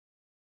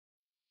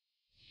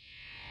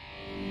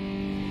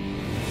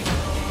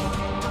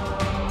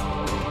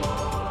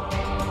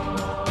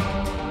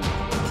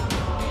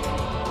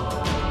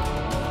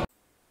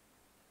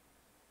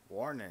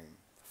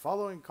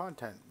following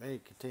content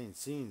may contain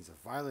scenes of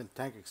violent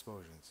tank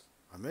explosions,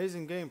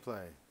 amazing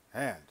gameplay,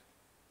 and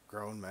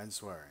grown men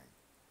swearing.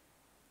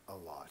 A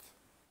lot.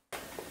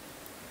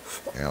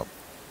 Yep.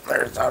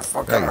 There's that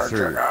fucking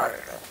archer guy.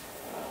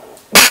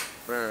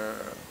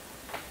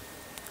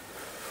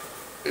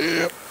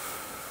 Yep.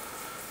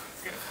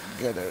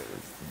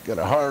 Got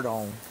a hard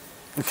on.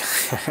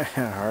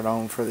 Hard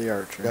on for the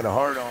archer. Got a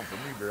hard on for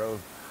me, bro.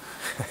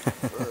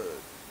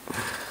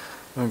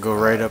 I'll go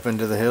right up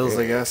into the hills,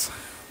 I guess.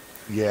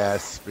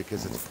 Yes,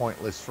 because it's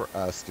pointless for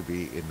us to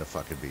be in the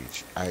fucking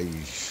beach. I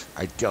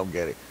don't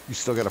get it. You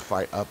still got to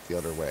fight up the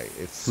other way.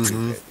 It's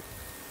stupid.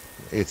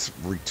 It's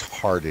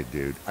retarded,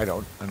 dude. I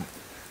don't.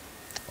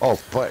 Oh,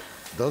 but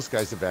those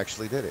guys have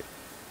actually did it.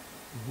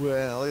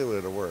 Well, it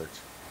would have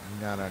worked.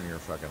 Not on your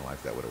fucking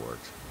life that would have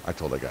worked. I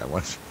told that guy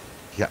once.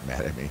 He got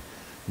mad at me.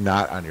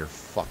 Not on your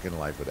fucking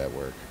life would that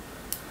work.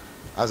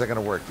 How's that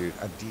going to work, dude?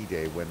 On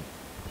D-Day when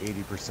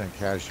 80%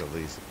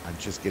 casualties, I'm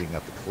just getting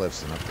up the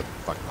cliffs and up the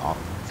fucking off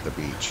the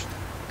beach.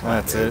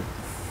 That's it.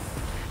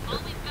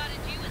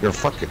 You're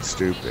fucking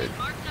stupid.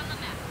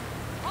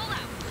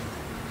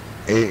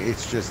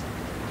 It's just,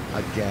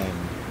 again,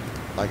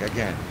 look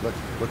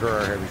where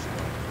our heavies are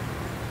going.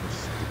 You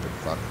stupid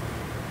fuck.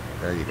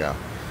 There you go.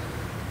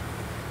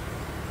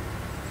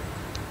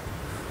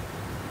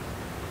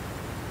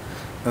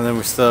 And then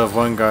we still have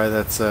one guy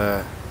that's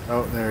oh,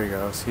 there he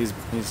goes. He's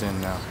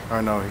in now.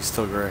 Oh no, he's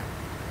still gray.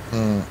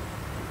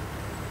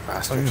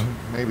 Bastard.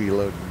 Maybe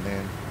loading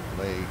in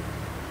late.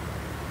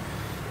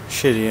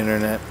 Shitty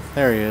internet.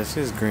 There he is.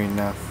 He's green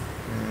now.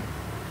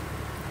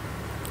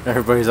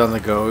 Everybody's on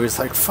the go. He's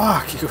like,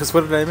 fuck. He goes,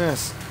 what did I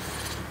miss?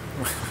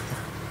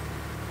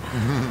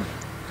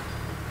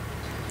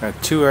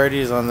 Got 2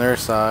 RDs on their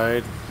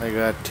side. They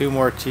got 2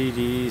 more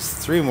TDs,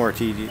 3 more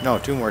TDs. No,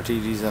 2 more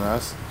TDs than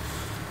us.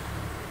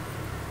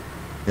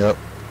 Yep.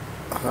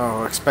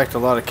 Oh, expect a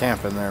lot of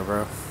camping there,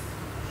 bro.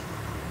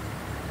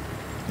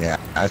 Yeah,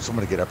 I just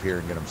want to get up here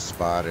and get them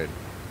spotted.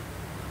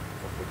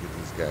 Hopefully get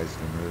these guys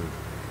to move.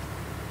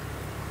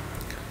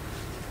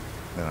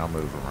 Then I'll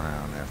move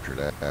around after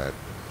that.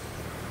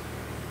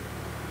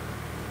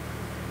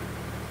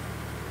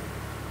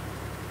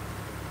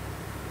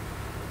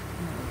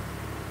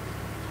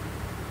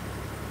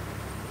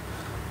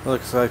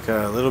 Looks like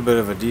a little bit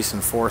of a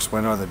decent force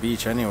went on the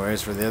beach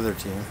anyways for the other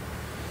team.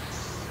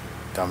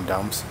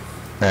 Dum-dums.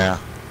 Yeah.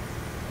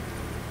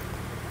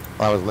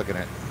 Well, I was looking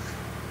at.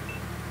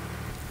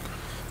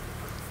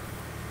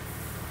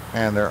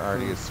 And they're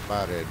already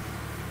spotted.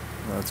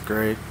 That's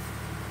great.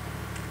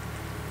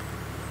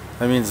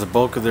 That means the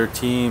bulk of their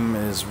team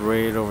is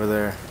right over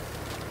there.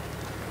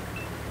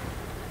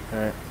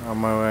 Alright, on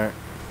my way.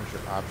 There's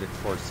your object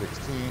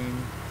 416.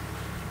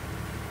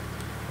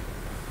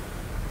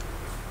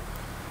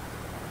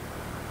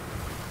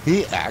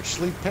 He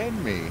actually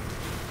pinned me.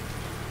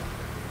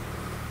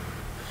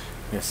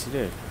 Yes, he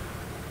did.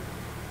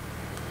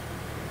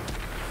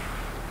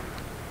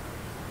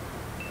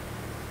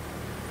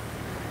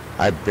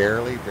 I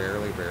barely.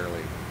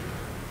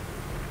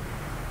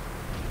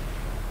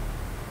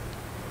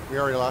 We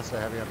already lost a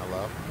heavy on the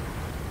low.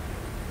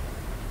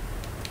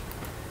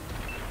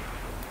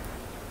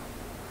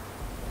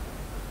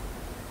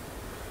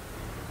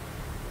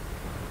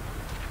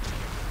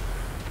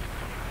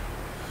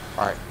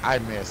 Alright, I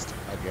missed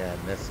again.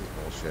 This is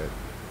bullshit.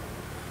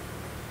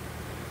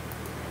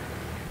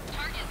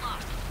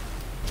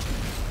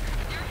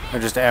 I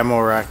just ammo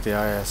racked the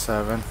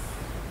IS-7.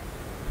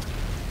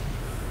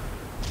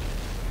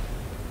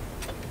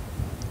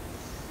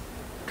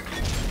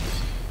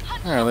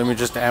 Alright, let me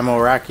just ammo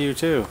rack you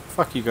too.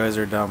 Fuck, you guys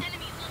are dumb.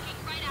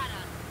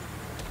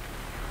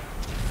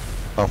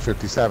 Oh,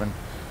 57.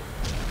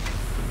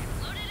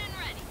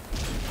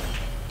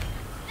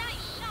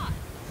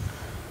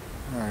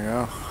 There we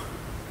go.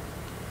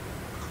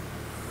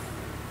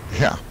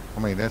 Yeah, I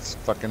mean, that's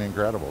fucking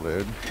incredible,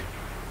 dude.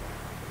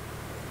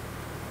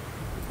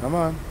 Come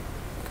on.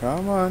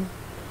 Come on.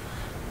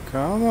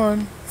 Come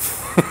on.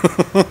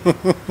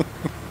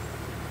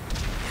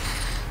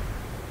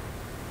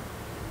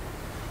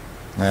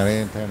 That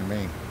ain't pinned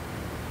me.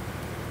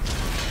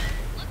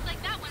 Looks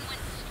like that one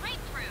went straight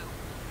through.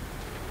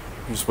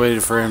 Just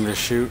waited for him to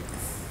shoot.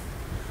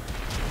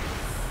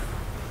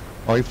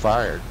 Oh, he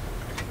fired.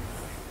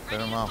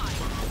 Pin him off.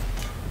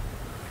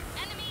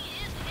 Enemy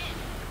is hit.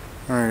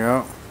 There we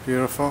go.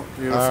 Beautiful.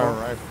 Beautiful.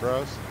 Alright,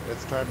 bros.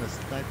 It's time to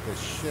snipe the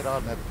shit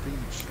on that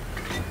beach.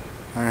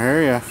 I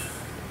hear ya.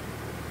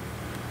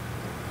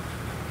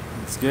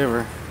 Let's give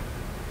her.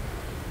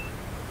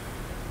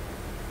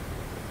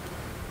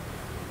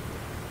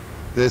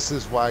 This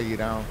is why you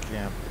don't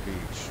camp the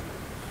beach.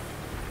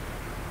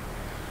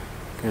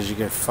 Because you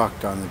get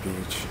fucked on the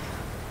beach.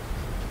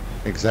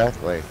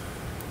 Exactly.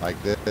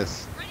 Like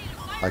this.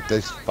 Like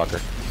this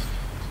fucker.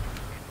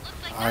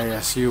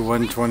 ISU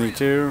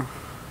 122.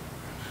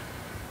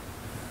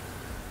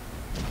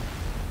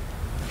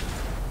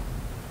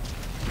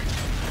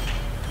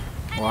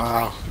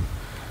 Wow.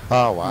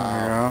 Oh, wow.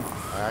 Yeah.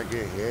 I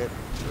get hit.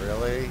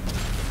 Really?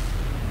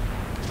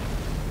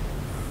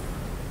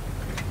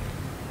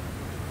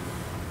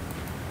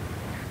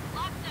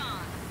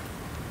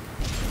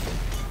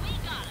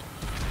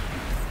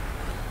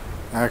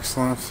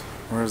 Excellent.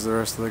 Where's the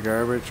rest of the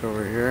garbage?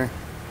 Over here.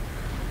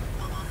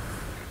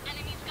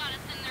 Enemies got us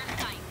in their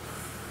sights.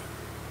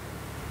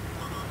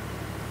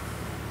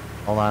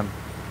 Hold on.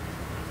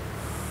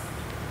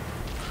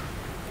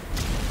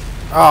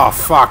 Oh,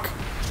 fuck.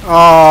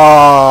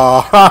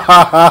 Oh!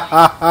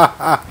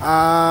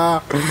 I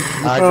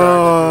tried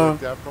to do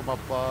it down from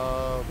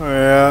above.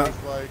 Yeah. It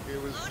was like,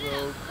 it was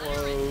so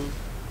close.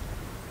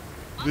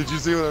 Did you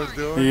see what I was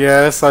doing?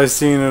 Yes, I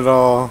seen it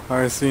all.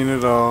 I seen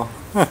it all.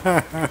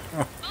 Focus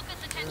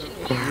attention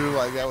here. Dude,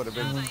 like, that would have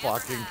been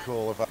fucking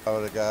cool if I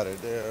would have got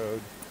it, dude.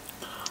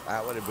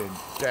 That would have been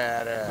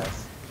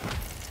badass.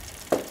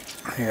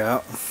 Yeah.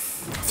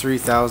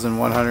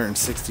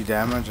 3,160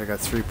 damage. I got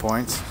 3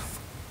 points.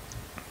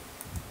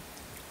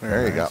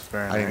 There you go.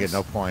 Very I didn't nice. get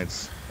no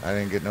points. I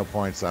didn't get no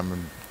points. I'm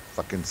in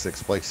fucking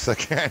 6th place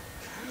again.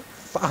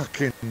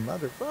 Fucking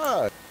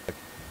motherfucker.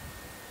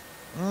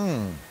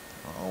 Oh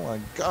my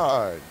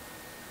god.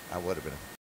 I would have been